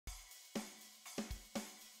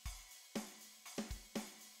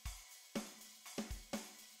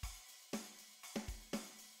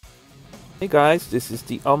Hey guys, this is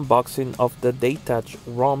the unboxing of the Datach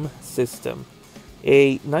ROM system,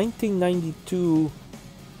 a 1992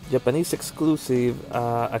 Japanese exclusive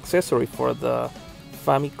accessory for the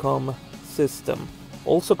Famicom system,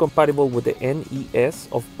 also compatible with the NES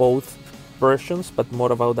of both versions, but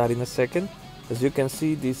more about that in a second. As you can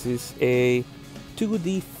see, this is a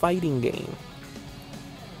 2D fighting game.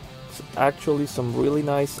 It's actually some really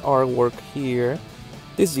nice artwork here.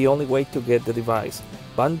 This is the only way to get the device.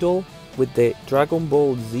 Bundle with the Dragon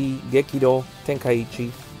Ball Z Gekido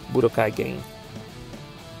Tenkaichi Budokai game.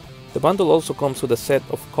 The bundle also comes with a set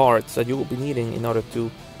of cards that you will be needing in order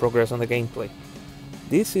to progress on the gameplay.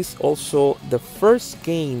 This is also the first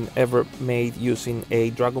game ever made using a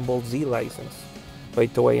Dragon Ball Z license by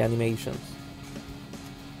Toei Animations.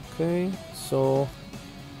 Okay, so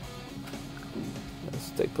let's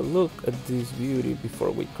take a look at this beauty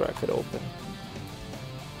before we crack it open.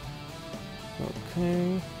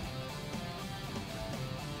 Okay.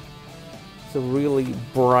 It's a really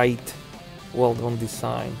bright, well-done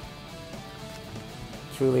design.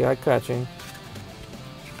 It's really eye-catching.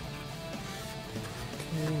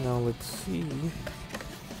 Okay, now let's see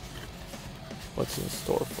what's in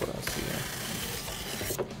store for us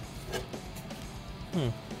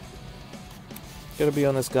here. Gotta be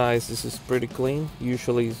honest, guys, this is pretty clean.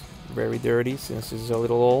 Usually it's very dirty since it's a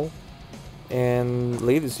little old. And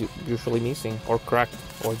lid is usually missing or cracked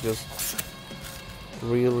or just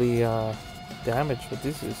really damaged, but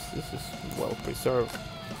this is well preserved.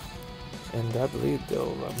 And that lid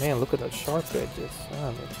though, man, look at that sharp edges.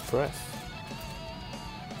 I'm impressed.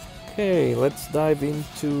 Okay, let's dive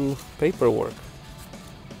into paperwork.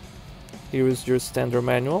 Here is your standard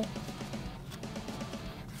manual.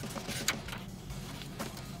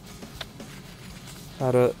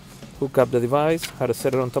 How to hook up the device, how to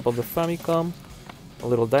set it on top of the Famicom, a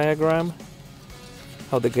little diagram,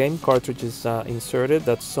 how the game cartridge is inserted,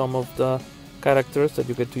 that's some of the characters that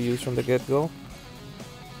you get to use from the get-go,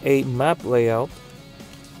 a map layout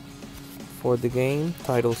for the game,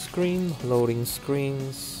 title screen, loading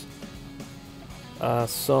screens,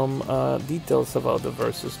 some details about the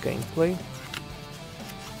versus gameplay,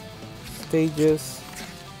 stages,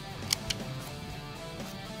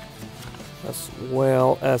 as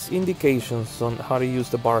well as indications on how to use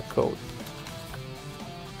the barcode.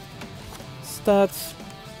 Stats.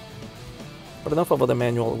 But enough about the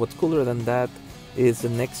manual. What's cooler than that is the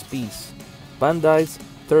next piece. Bandai's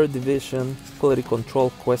 3rd Division Quality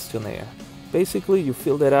Control Questionnaire. Basically, you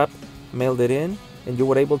filled it up, mailed it in, and you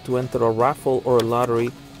were able to enter a raffle or a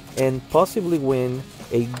lottery and possibly win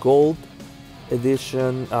a gold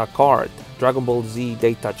edition card, Dragon Ball Z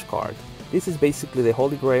Datach card. This is basically the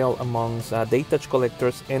holy grail amongst Datach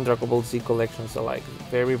collectors and Dragon Ball Z collections alike.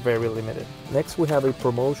 Very, very limited. Next we have a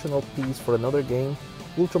promotional piece for another game,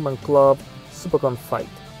 Ultraman Club Supercon Fight.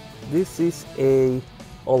 This is a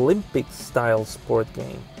Olympic style sport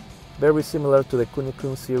game. Very similar to the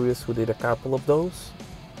Kunio-kun series, who did a couple of those.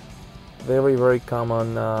 Very, very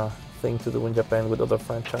common thing to do in Japan with other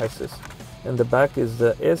franchises. And the back is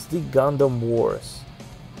the SD Gundam Wars.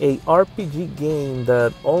 A RPG game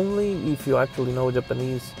that only if you actually know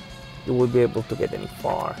Japanese you will be able to get any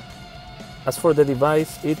far. As for the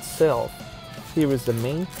device itself, here is the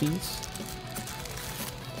main piece.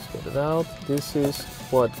 Let's get it out. This is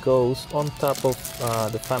what goes on top of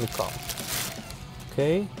the Famicom.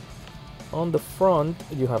 Okay, on the front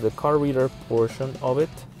you have the card reader portion of it.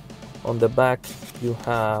 On the back you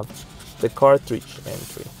have the cartridge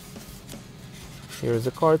entry. Here is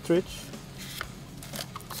the cartridge.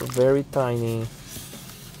 It's a very tiny,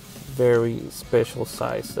 very special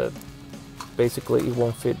size that basically it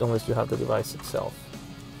won't fit unless you have the device itself.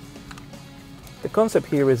 The concept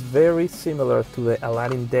here is very similar to the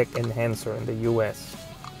Aladdin Deck Enhancer in the US,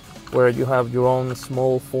 where you have your own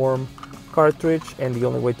small form cartridge and the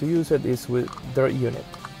only way to use it is with their unit.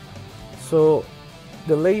 So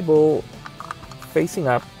the label facing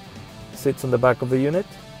up sits on the back of the unit.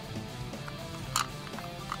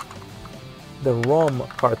 The ROM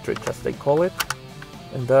cartridge, as they call it,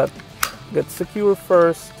 and that gets secure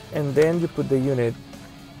first, and then you put the unit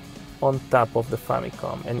on top of the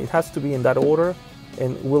Famicom, and it has to be in that order,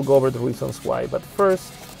 and we'll go over the reasons why. But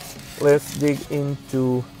first, let's dig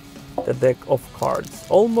into the deck of cards.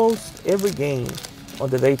 Almost every game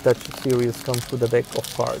on the Datach series comes with a deck of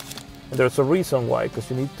cards, and there's a reason why,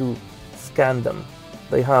 because you need to scan them.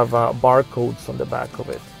 They have barcodes on the back of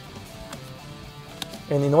it.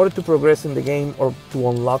 And in order to progress in the game or to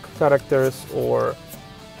unlock characters or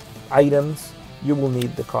items, you will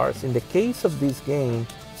need the cards. In the case of this game,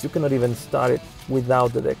 you cannot even start it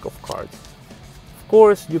without the deck of cards. Of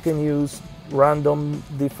course, you can use random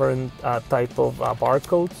different type of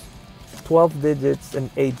barcodes, 12 digits and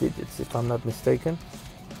 8 digits if I'm not mistaken.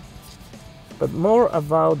 But more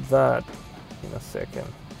about that in a second.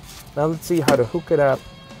 Now let's see how to hook it up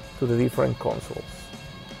to the different consoles.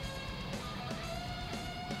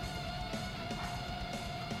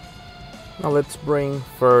 Now let's bring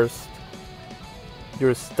first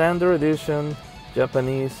your standard edition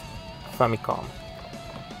Japanese Famicom.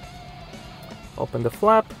 Open the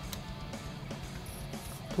flap,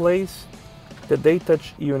 place the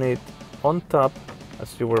Datach unit on top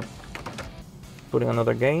as you were putting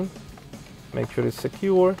another game. Make sure it's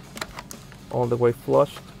secure, all the way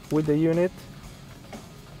flushed with the unit.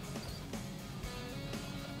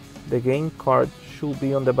 The game card should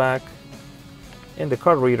be on the back and the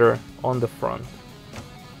card reader on the front.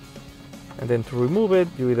 And then to remove it,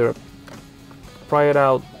 you either pry it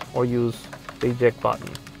out or use the eject button,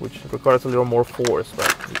 which requires a little more force, but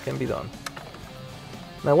it can be done.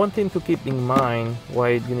 Now, one thing to keep in mind why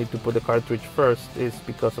you need to put the cartridge first is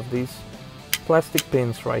because of these plastic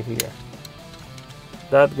pins right here.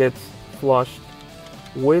 That gets flushed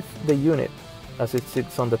with the unit as it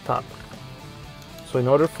sits on the top. So in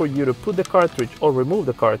order for you to put the cartridge or remove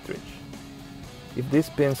the cartridge, if these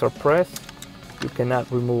pins are pressed, you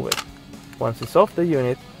cannot remove it. Once it's off the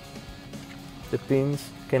unit, the pins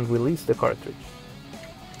can release the cartridge,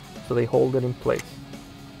 so they hold it in place.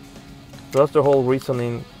 So that's the whole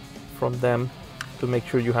reasoning from them, to make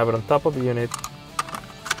sure you have it on top of the unit,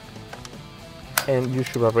 and you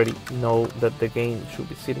should already know that the game should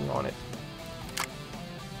be sitting on it.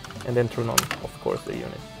 And then turn on, of course, the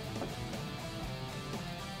unit.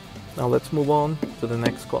 Now let's move on to the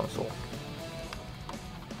next console.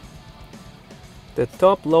 The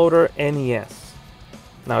top loader NES.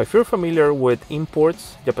 Now if you're familiar with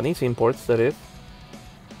imports, Japanese imports that is,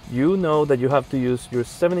 you know that you have to use your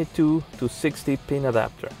 72 to 60 pin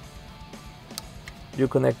adapter. You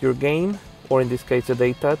connect your game, or in this case a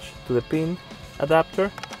Datach, to the pin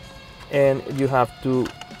adapter, and you have to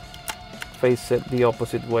face it the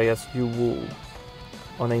opposite way as you would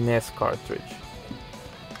on a NES cartridge.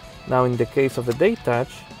 Now in the case of the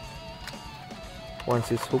Datach,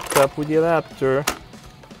 once it's hooked up with the adapter,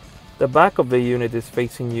 the back of the unit is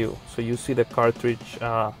facing you, so you see the cartridge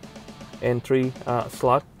entry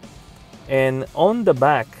slot, and on the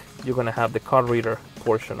back you're gonna have the card reader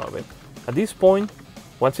portion of it. At this point,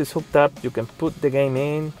 once it's hooked up, you can put the game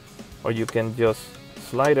in, or you can just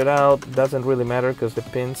slide it out. Doesn't really matter because the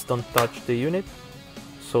pins don't touch the unit,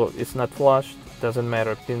 so it's not flushed. Doesn't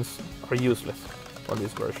matter, pins are useless on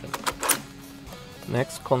this version.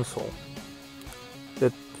 Next console,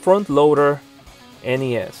 the front loader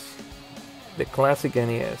NES, the classic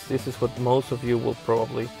NES. This is what most of you will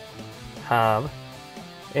probably have,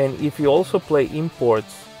 and if you also play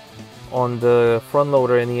imports on the front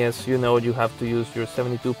loader NES, you know you have to use your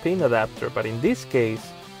 72 pin adapter, but in this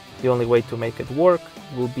case the only way to make it work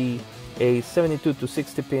will be a 72 to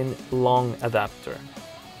 60 pin long adapter.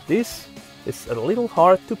 This is a little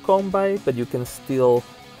hard to come by, but you can still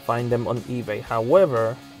find them on eBay.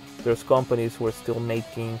 However, there's companies who are still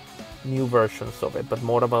making new versions of it, but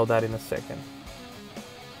more about that in a second.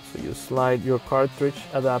 So you slide your cartridge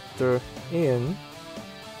adapter in,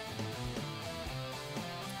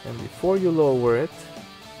 and before you lower it,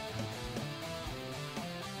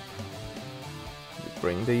 you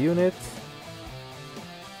bring the unit,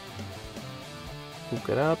 hook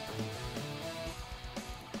it up,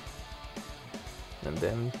 and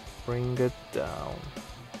then bring it down.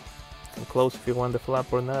 And close if you want the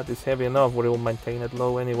flap or not. It's heavy enough where it will maintain it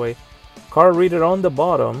low anyway. Card reader on the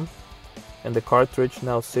bottom, and the cartridge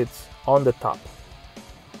now sits on the top.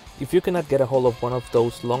 If you cannot get a hold of one of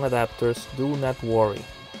those long adapters, do not worry.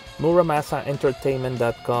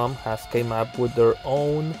 MuramasaEntertainment.com has came up with their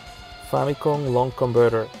own Famicom long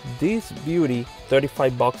converter. This beauty,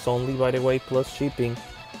 35 bucks only by the way, plus shipping,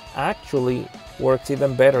 actually works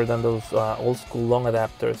even better than those old school long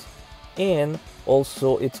adapters, and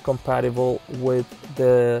also it's compatible with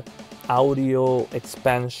the audio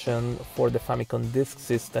expansion for the Famicom disk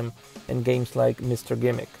system and games like Mr.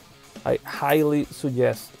 Gimmick. I highly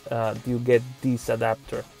suggest you get this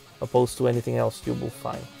adapter opposed to anything else you will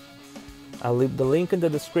find. I'll leave the link in the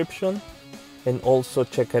description, and also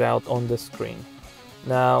check it out on the screen.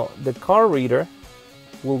 Now the card reader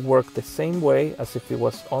will work the same way as if it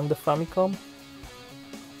was on the Famicom,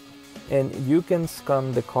 and you can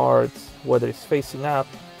scan the cards whether it's facing up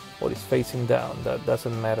or it's facing down. That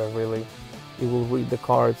doesn't matter really. It will read the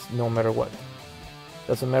cards no matter what.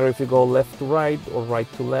 Doesn't matter if you go left to right or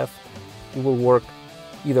right to left, it will work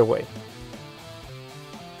either way.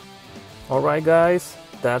 Alright guys,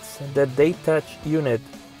 That's the Datach unit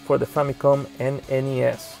for the Famicom and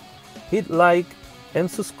NES. Hit like and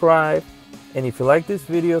subscribe, and if you like this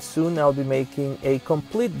video, soon I'll be making a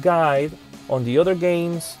complete guide on the other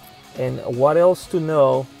games and what else to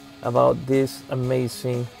know about this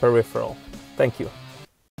amazing peripheral. Thank you.